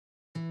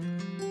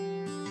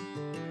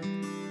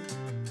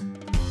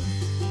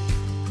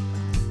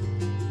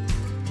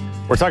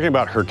We're talking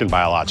about Hearken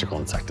biological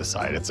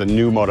insecticide. It's a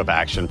new mode of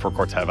action for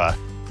Corteva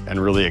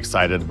and really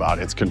excited about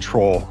its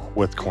control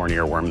with corn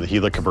earworm, the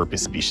Helicobacter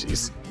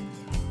species.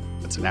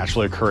 It's a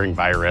naturally occurring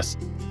virus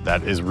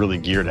that is really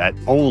geared at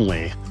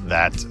only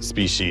that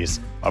species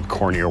of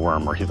corn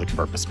earworm or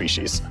Helicobacter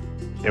species.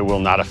 It will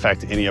not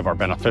affect any of our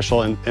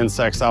beneficial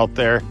insects out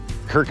there.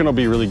 Hearken will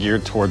be really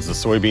geared towards the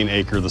soybean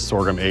acre, the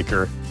sorghum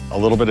acre, a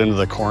little bit into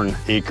the corn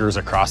acres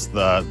across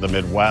the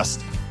Midwest.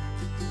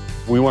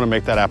 We want to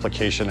make that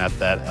application at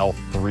that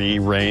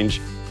L3 range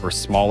or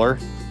smaller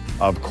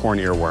of corn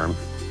earworm.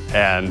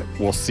 And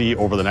we'll see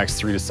over the next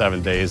 3 to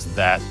 7 days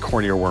that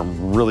corn earworm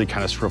really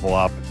kind of shrivel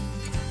up.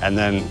 And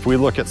then if we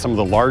look at some of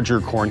the larger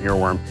corn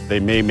earworm, they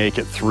may make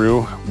it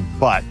through,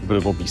 but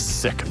it'll be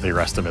sick the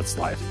rest of its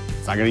life.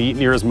 It's not going to eat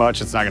near as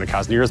much. It's not going to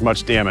cause near as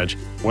much damage.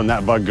 When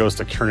that bug goes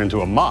to turn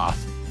into a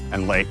moth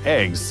and lay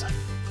eggs,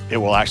 it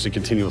will actually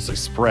continuously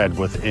spread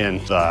within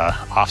the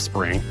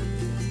offspring.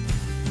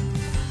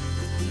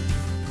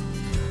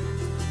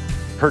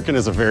 Hearken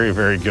is a very,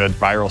 very good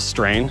viral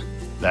strain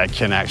that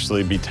can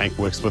actually be tank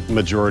mixed with the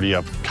majority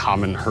of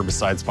common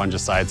herbicides,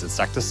 fungicides,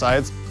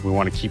 insecticides. We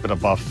want to keep it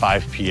above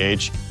 5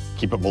 pH,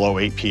 keep it below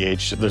 8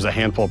 pH. There's a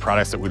handful of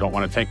products that we don't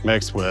want to tank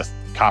mix with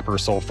copper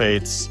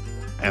sulfates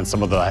and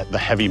some of the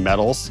heavy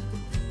metals.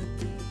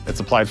 It's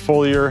applied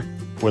foliar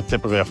with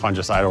typically a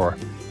fungicide or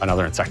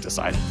another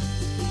insecticide.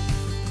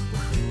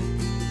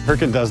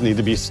 Hearken does need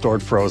to be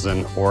stored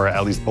frozen or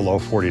at least below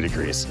 40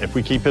 degrees. If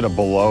we keep it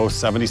below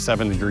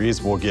 77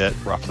 degrees, we'll get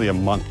roughly a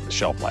month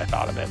shelf life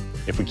out of it.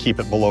 If we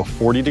keep it below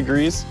 40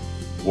 degrees,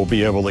 we'll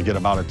be able to get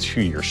about a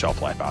 2-year shelf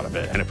life out of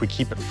it. And if we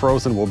keep it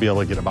frozen, we'll be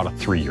able to get about a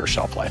 3-year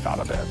shelf life out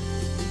of it.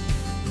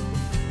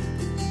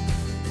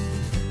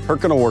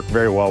 Hearken will work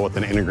very well with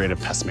an integrated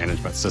pest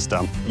management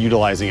system,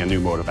 utilizing a new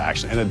mode of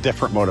action and a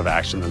different mode of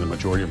action than the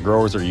majority of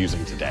growers are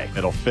using today.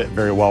 It'll fit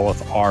very well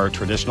with our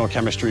traditional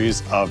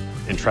chemistries of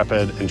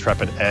Intrepid,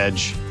 Intrepid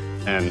Edge,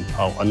 and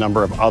a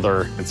number of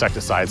other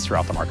insecticides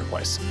throughout the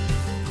marketplace.